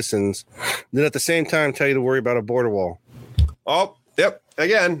are citizens, then at the same time tell you to worry about a border wall. Oh, yep.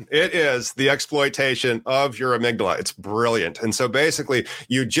 Again, it is the exploitation of your amygdala. It's brilliant. And so basically,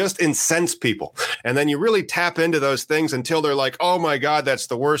 you just incense people. And then you really tap into those things until they're like, oh my God, that's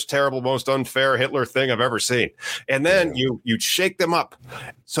the worst, terrible, most unfair Hitler thing I've ever seen. And then you shake them up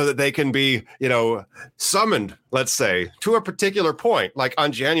so that they can be, summoned, let's say, to a particular point, like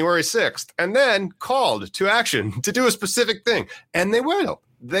on January 6th, and then called to action to do a specific thing. And they will.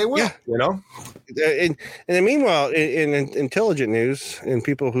 They will, And then meanwhile, in intelligent news and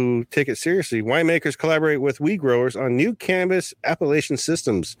people who take it seriously, winemakers collaborate with weed growers on new cannabis appellation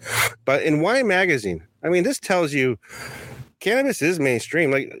systems. But in Wine Magazine, I mean, this tells you cannabis is mainstream.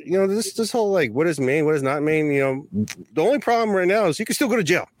 Like, this whole, like, what is Maine, what is not Maine, the only problem right now is you can still go to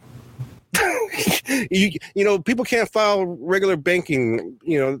jail. People can't file regular banking,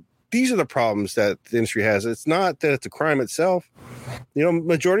 these are the problems that the industry has. It's not that it's a crime itself.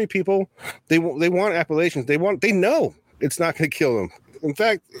 Majority of people, they want appellations. They know it's not going to kill them. In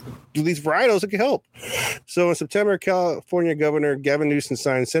fact, these varietals, it can help. So in September, California Governor Gavin Newsom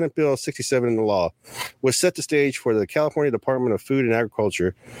signed Senate Bill 67 into law, which set the stage for the California Department of Food and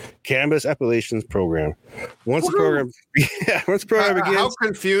Agriculture Cannabis Appellations Program. Once the program begins. How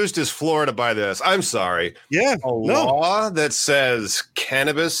confused is Florida by this? I'm sorry. Yeah. Law that says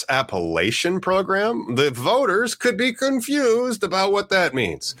Cannabis Appellation Program? The voters could be confused about what that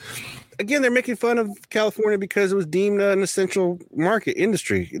means. Again, they're making fun of California because it was deemed an essential market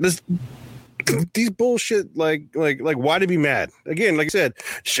industry. These bullshit, like, why to be mad? Again, like I said,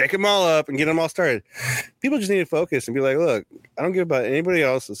 shake them all up and get them all started. People just need to focus and be like, look, I don't care about anybody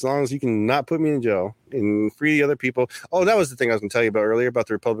else as long as you can not put me in jail and free the other people. Oh, that was the thing I was going to tell you about earlier about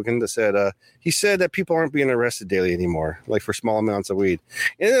the Republican that said, he said that people aren't being arrested daily anymore, like for small amounts of weed.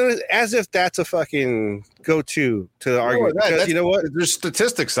 And it was as if that's a fucking go-to to the argument. Because you know what? There's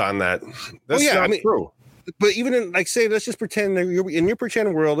statistics on that. That's not true. But even in, like, say, let's just pretend that you're in your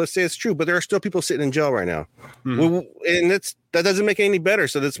pretend world. Let's say it's true, but there are still people sitting in jail right now, and that doesn't make it any better.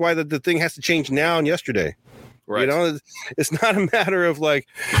 So that's why the thing has to change now and yesterday. Right. You know, it's not a matter of like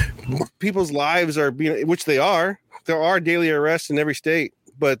people's lives are being, which they are. There are daily arrests in every state.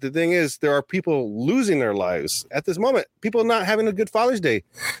 But the thing is, there are people losing their lives at this moment. People not having a good Father's Day.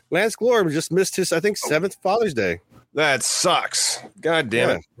 Lance Glorb just missed his, I think, 7th Father's Day. That sucks. God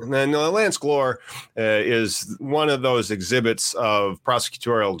damn it. And then Lance Glore is one of those exhibits of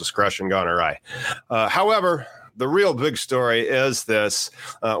prosecutorial discretion gone awry. However, the real big story is this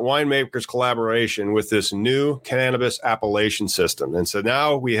winemakers' collaboration with this new cannabis appellation system. And so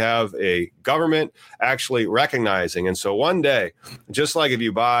now we have a government actually recognizing. And so one day, just like if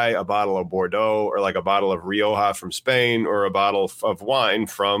you buy a bottle of Bordeaux or like a bottle of Rioja from Spain or a bottle of wine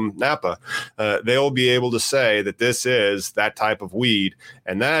from Napa, they'll be able to say that this is that type of weed.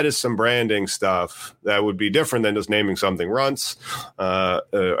 And that is some branding stuff that would be different than just naming something Runts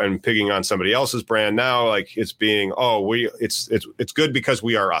and picking on somebody else's brand. Now, like it's being, it's good because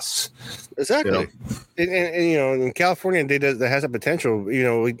we are us. Exactly. You know? And you know, in California, that has a potential. You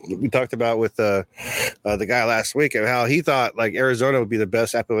know, we talked about with the guy last week and how he thought like Arizona would be the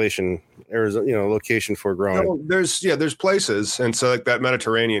best appellation location for growing. No, there's places, and so like that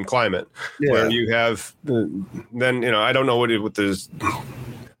Mediterranean climate where you have then I don't know what this.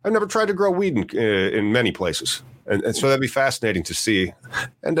 I've never tried to grow weed in many places, and so that'd be fascinating to see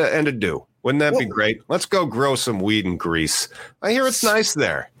and to do. Wouldn't that be great? Let's go grow some weed in Greece. I hear it's nice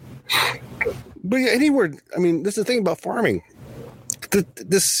there. But anywhere, I mean, this is the thing about farming.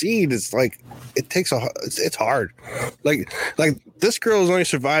 This seed is like it's hard. Like this girl has only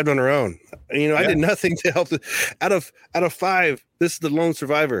survived on her own. I did nothing to help. Out of 5, this is the lone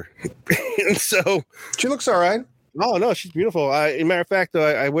survivor. And so she looks all right. Oh no, she's beautiful. As a matter of fact, though,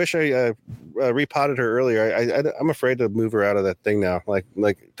 I wish I repotted her earlier. I'm afraid to move her out of that thing now. Like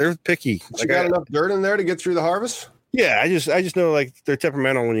they're picky. She got enough dirt in there to get through the harvest. Yeah, I just know like they're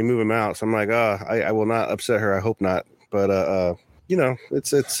temperamental when you move them out. So I'm like, I will not upset her. I hope not. But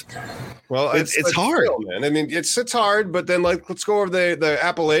it's hard, man. I mean, it's hard. But then let's go over the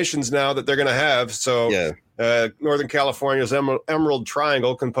appellations now that they're going to have. So Northern California's Emerald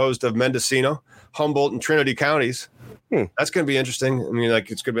Triangle, composed of Mendocino, Humboldt, and Trinity counties. That's going to be interesting. I mean,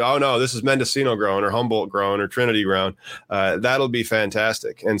 like it's going to be, oh no, this is Mendocino grown or Humboldt grown or Trinity grown. That'll be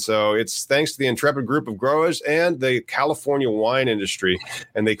fantastic. And so it's thanks to the intrepid group of growers and the California wine industry.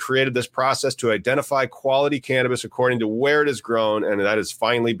 And they created this process to identify quality cannabis according to where it is grown. And that is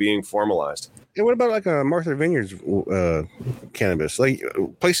finally being formalized. And what about like Martha Vineyards cannabis? Like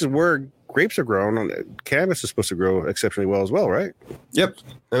places where grapes are grown, cannabis is supposed to grow exceptionally well as well, right? Yep.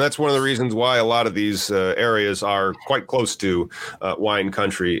 And that's one of the reasons why a lot of these areas are quite close to wine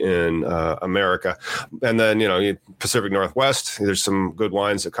country in America. And then, Pacific Northwest, there's some good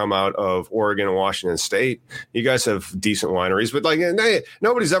wines that come out of Oregon and Washington State. You guys have decent wineries, but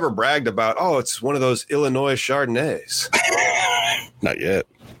nobody's ever bragged about, it's one of those Illinois Chardonnays. Not yet.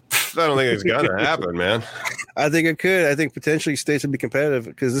 I don't think it's going to happen, man. I think it could. I think potentially states would be competitive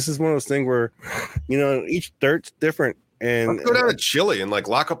because this is one of those things where, each dirt's different. And let's go down to Chile and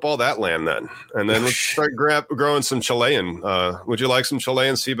lock up all that land then. And then let's start growing some Chilean. Would you like some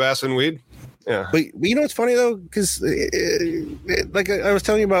Chilean sea bass and weed? Yeah. But what's funny though? Because like I was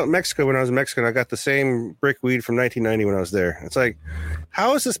telling you about Mexico when I was in Mexico, and I got the same brick weed from 1990 when I was there. It's like,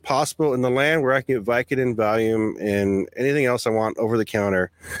 how is this possible in the land where I can get Vicodin, Valium, and anything else I want over the counter?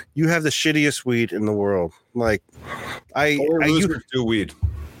 You have the shittiest weed in the world. Like, losers do weed.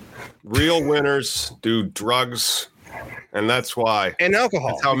 Real winners do drugs, and that's why. And alcohol.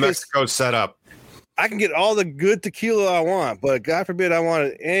 That's how Mexico's set up. I can get all the good tequila I want, but God forbid I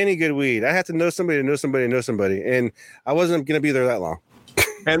wanted any good weed. I have to know somebody to know somebody to know somebody. And I wasn't going to be there that long.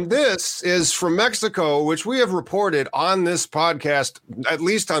 And this is from Mexico, which we have reported on this podcast at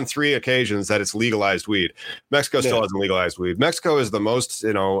least on 3 occasions that it's legalized weed. Mexico still hasn't legalized weed. Mexico is the most,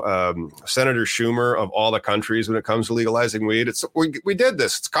 Senator Schumer of all the countries when it comes to legalizing weed. We did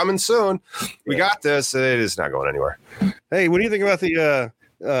this. It's coming soon. We got this. It is not going anywhere. Hey, what do you think about the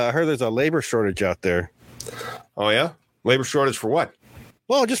I heard there's a labor shortage out there. Oh, yeah? Labor shortage for what?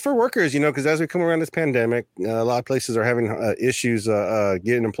 Well, just for workers, because as we come around this pandemic, a lot of places are having issues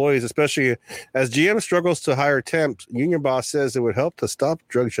getting employees, especially as GM struggles to hire temps. Union boss says it would help to stop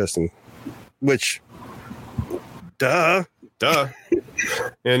drug testing, which, duh.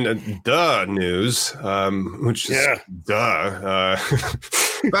 In news, which is duh.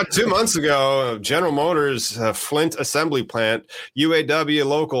 About 2 months ago, General Motors Flint Assembly Plant, UAW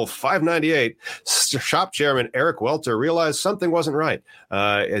Local 598, shop chairman Eric Welter realized something wasn't right.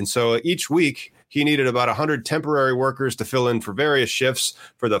 And so each week, he needed about 100 temporary workers to fill in for various shifts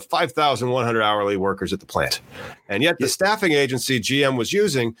for the 5,100 hourly workers at the plant. And yet the staffing agency GM was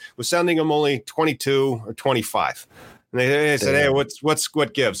using was sending him only 22 or 25. And they said, hey,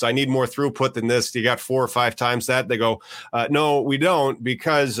 what gives? I need more throughput than this. You got 4 or 5 times that? They go, no, we don't,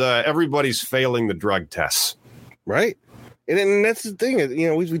 because everybody's failing the drug tests. Right. And that's the thing, you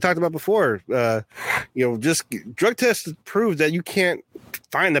know, we talked about before, you know, just drug tests prove that you can't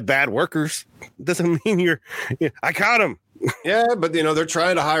find the bad workers. Doesn't mean I caught them. Yeah, but, you know, they're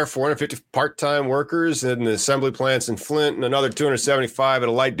trying to hire 450 part-time workers in the assembly plants in Flint and another 275 at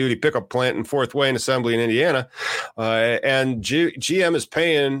a light-duty pickup plant in Fourth Wayne Assembly in Indiana. And GM is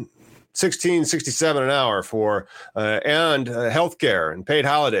paying $16.67 an hour for and health care and paid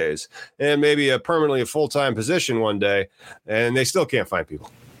holidays and maybe permanently a full-time position one day, and they still can't find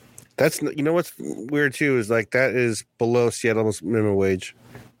people. That's, you know, what's weird too is like that is below Seattle's minimum wage.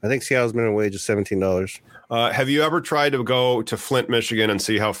 I think Seattle's minimum wage is $17. Have you ever tried to go to Flint, Michigan, and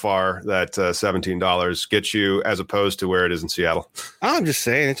see how far that $17 gets you as opposed to where it is in Seattle? I'm just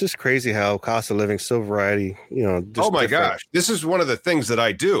saying, it's just crazy how cost of living so variety, you know. Oh my gosh, this is one of the things that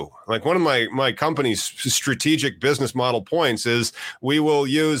I do. Like one of my company's strategic business model points is we will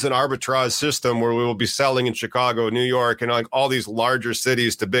use an arbitrage system where we will be selling in Chicago, New York, and like all these larger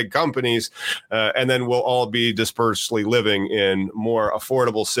cities to big companies, and then we'll all be dispersely living in more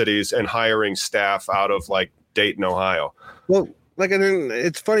affordable cities and hiring staff out of like Dayton, Ohio. Well, like, and then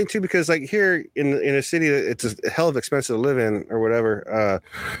it's funny too because like here in a city that it's a hell of expensive to live in or whatever,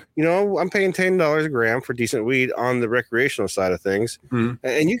 you know, I'm paying $10 a gram for decent weed on the recreational side of things,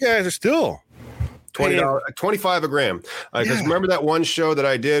 and you guys are still $25 a gram. Because remember that one show that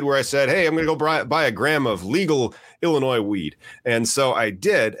I did where I said, hey, I'm going to go buy a gram of legal Illinois weed. And so I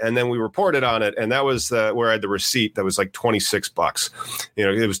did. And then we reported on it. And that was where I had the receipt that was like $26. You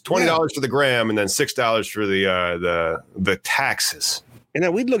know, it was $20 for the gram and then $6 for the taxes. And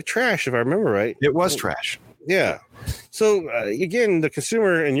that weed looked trash, if I remember right. It was trash. Yeah. So again, the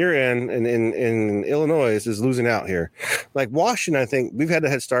consumer in your end in Illinois is losing out here. Like Washington, I think we've had a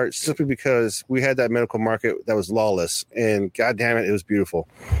head start simply because we had that medical market that was lawless, and God damn it, it was beautiful.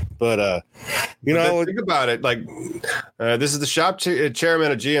 But you know, think about it. Like this is the shop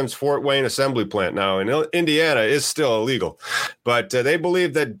chairman of GM's Fort Wayne assembly plant now in Indiana is still illegal, but they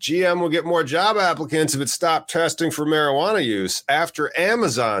believe that GM will get more job applicants if it stopped testing for marijuana use after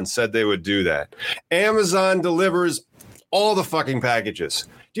Amazon said they would do that. Amazon delivers all the fucking packages.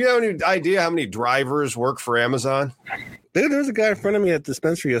 Do you have any idea how many drivers work for Amazon? There was a guy in front of me at the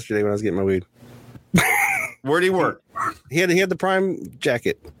dispensary yesterday when I was getting my weed. Where'd he work? He had the Prime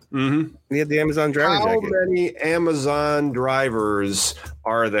jacket. Mm-hmm. He had the Amazon driver jacket. How many Amazon drivers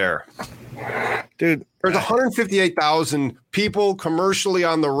are there? Dude, there's 158,000 people commercially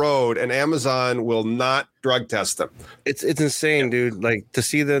on the road, and Amazon will not drug test them. It's insane, dude. Like to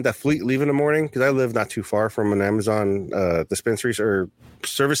see that fleet leave in the morning, because I live not too far from an Amazon dispensary or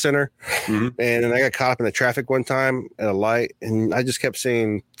service center, and then I got caught up in the traffic one time at a light, and I just kept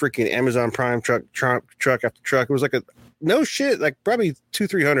saying freaking Amazon Prime truck after truck. It was like no shit, like probably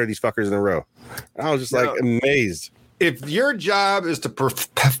 200-300 of these fuckers in a row. I was just like amazed. If your job is to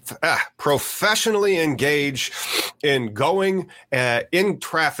professionally engage in going in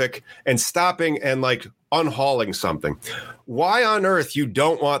traffic and stopping and like unhauling something, why on earth you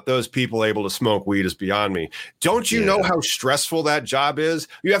don't want those people able to smoke weed is beyond me. Don't you know how stressful that job is?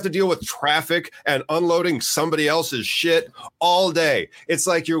 You have to deal with traffic and unloading somebody else's shit all day. It's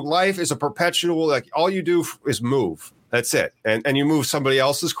like your life is a perpetual, like all you do is move. That's it. And you move somebody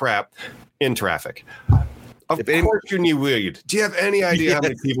else's crap in traffic. Of course you need weed. Do you have any idea how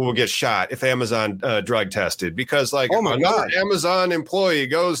many people will get shot if Amazon drug tested? Because like another Amazon employee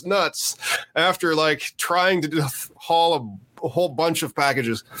goes nuts after like trying to haul a whole bunch of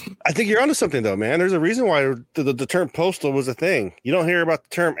packages. I think you're onto something though, man. There's a reason why the term postal was a thing. You don't hear about the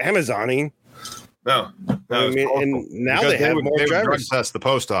term Amazoning. No. I mean, and now because they have more drivers. Drug test the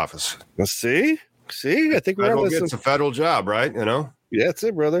post office. Well, see, I think it's a federal job, right? You know. Yeah, that's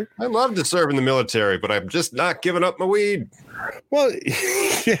it, brother. I love to serve in the military, but I'm just not giving up my weed. Well,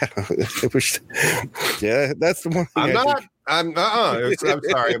 yeah, that's the one thing I'm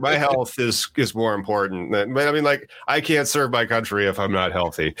sorry. My health is more important. But I mean, like, I can't serve my country if I'm not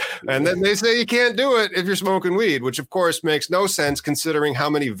healthy. And then they say you can't do it if you're smoking weed, which of course makes no sense considering how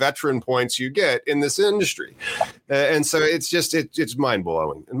many veteran points you get in this industry. And so it's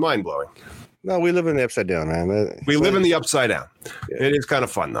mind-blowing. No, we live in the upside down, man. We live in the upside down. Yeah. It is kind of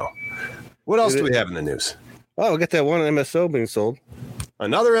fun, though. What else do we have in the news? Oh, we got that one MSO being sold.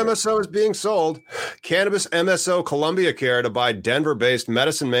 Another MSO is being sold. Cannabis MSO Columbia Care to buy Denver-based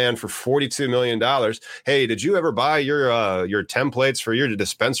Medicine Man for $42 million. Hey, did you ever buy your templates for your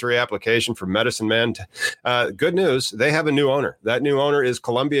dispensary application for Medicine Man? Good news, they have a new owner. That new owner is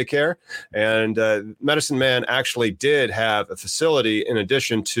Columbia Care, and Medicine Man actually did have a facility in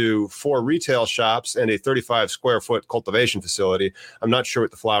addition to 4 retail shops and a 35 square foot cultivation facility. I'm not sure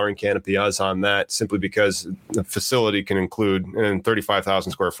what the flowering canopy is on that, simply because the facility can include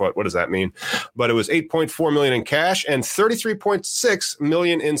 35,000 square foot. What does that mean? But it was $8.4 million in cash and $33.6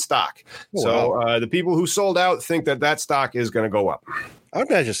 million in stock. Wow. So the people who sold out think that stock is going to go up. I would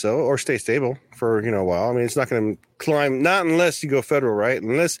imagine so, or stay stable for a while. I mean, it's not going to climb, not unless you go federal, right?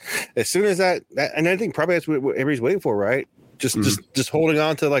 Unless as soon as that, and I think probably that's what everybody's waiting for, right? Just holding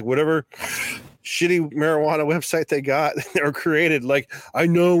on to like whatever shitty marijuana website they got or created. Like, I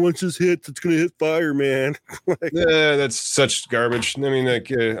know once this hits, it's going to hit fire, man. Yeah, that's such garbage. I mean,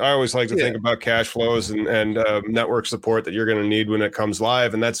 I always like to think about cash flows and network support that you're going to need when it comes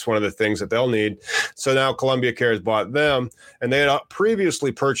live. And that's one of the things that they'll need. So now Columbia Care has bought them, and they had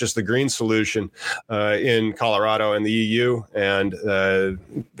previously purchased the Green Solution in Colorado and the EU. And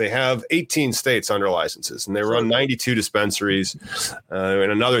they have 18 states under licenses, and they run 92 dispensaries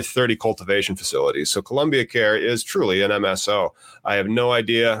and another 30 cultivation facilities. So Columbia Care is truly an MSO. I have no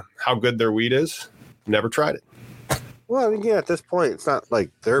idea how good their weed is. Never tried it. Well, I mean, yeah, at this point, it's not like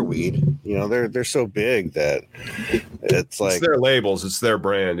their weed. They're so big that it's like... It's their labels. It's their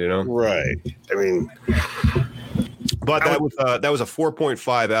brand, Right. I mean... But that was a 4.5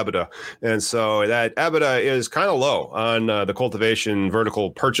 EBITDA, and so that EBITDA is kind of low on the cultivation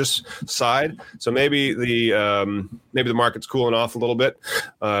vertical purchase side. So maybe the market's cooling off a little bit,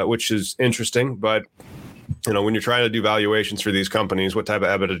 which is interesting. But when you're trying to do valuations for these companies, what type of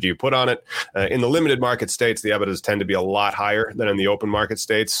EBITDA do you put on it? In the limited market states, the EBITDAs tend to be a lot higher than in the open market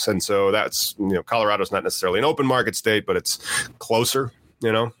states, and so that's Colorado's not necessarily an open market state, but it's closer.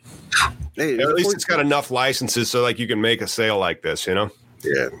 Hey, at least it's got enough licenses so like you can make a sale like this, Yeah.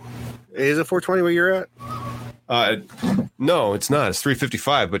 Hey, is it 420 where you're at? No, it's not. It's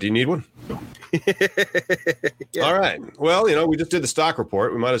 355, but do you need one? Yeah. All right. Well, we just did the stock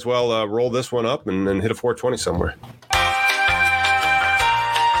report. We might as well roll this one up and hit a 420 somewhere.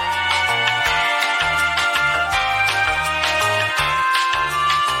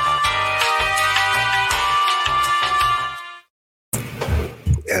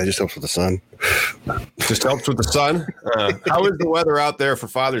 Yeah, it just helps with the sun. Just helps with the sun. How is the weather out there for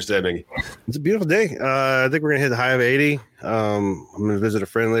Father's Day, Mickey? It's a beautiful day. I think we're going to hit the high of 80. I'm going to visit a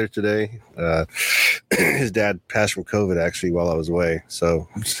friend later today. His dad passed from COVID, actually, while I was away. So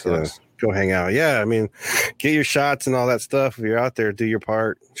I'm just going to go hang out. Yeah, I mean, get your shots and all that stuff. If you're out there, do your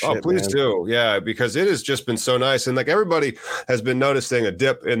part. Please do. Yeah, because it has just been so nice. And like everybody has been noticing a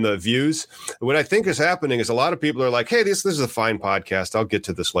dip in the views. What I think is happening is a lot of people are like, hey, this is a fine podcast. I'll get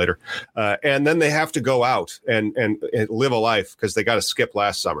to this later. And then they have to go out and live a life because they got to skip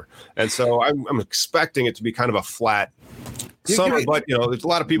last summer. And so I'm expecting it to be kind of a flat summer, but there's a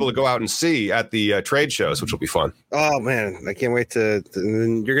lot of people to go out and see at the trade shows, which will be fun. Oh man, I can't wait to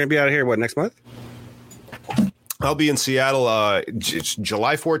you're going to be out here next month? I'll be in Seattle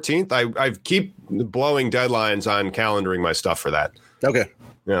July 14th. I keep blowing deadlines on calendaring my stuff for that. Okay.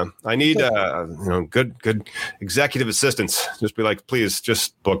 Yeah, I need good executive assistants. Just be like, please,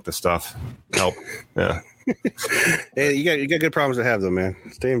 just book the stuff. Help. Yeah. Hey, you got good problems to have though, man.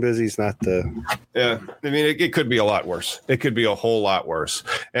 Staying busy is not the. Yeah, I mean, it could be a lot worse. It could be a whole lot worse,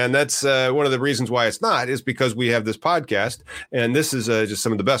 and that's one of the reasons why it's not. Is because we have this podcast, and this is just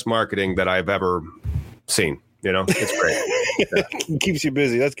some of the best marketing that I've ever seen. It's great. Yeah. It keeps you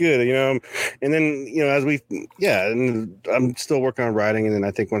busy. That's good. And then, and I'm still working on writing. And then I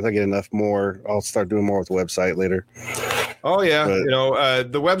think once I get enough more, I'll start doing more with the website later. Oh, yeah.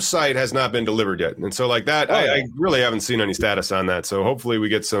 But, the website has not been delivered yet. And so like that, I really haven't seen any status on that. So hopefully we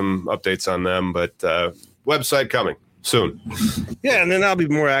get some updates on them. But website coming soon. Yeah, and then I'll be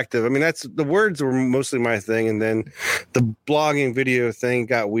more active. I mean, that's the words were mostly my thing. And then the blogging video thing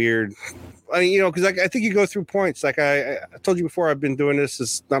got weird. I mean, because I think you go through points. Like I told you before, I've been doing this.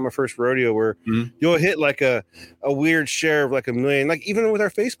 It's not my first rodeo where you'll hit like a weird share of like 1 million. Like even with our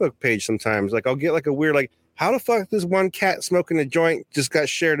Facebook page sometimes, like I'll get like a weird, like how the fuck this one cat smoking a joint just got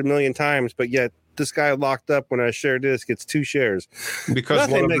shared 1 million times, but yet this guy locked up when I shared this gets 2 shares. Because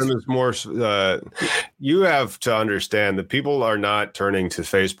one of them is more. You have to understand that people are not turning to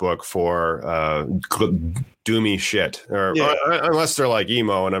Facebook for doomy shit, or unless they're like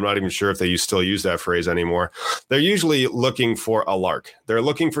emo, and I'm not even sure if they still use that phrase anymore. They're usually looking for a lark. They're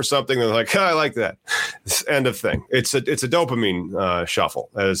looking for something they're like, I like that. End of thing. It's a dopamine shuffle,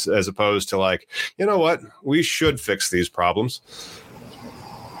 as opposed to like, you know what, we should fix these problems.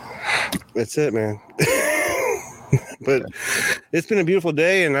 That's it, man. But it's been a beautiful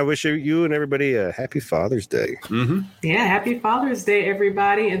day, and I wish you and everybody a happy Father's Day. Mm-hmm. Yeah, happy Father's Day,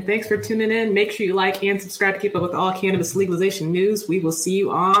 everybody. And thanks for tuning in. Make sure you like and subscribe to keep up with all cannabis legalization news. We will see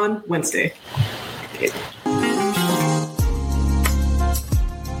you on Wednesday. Okay.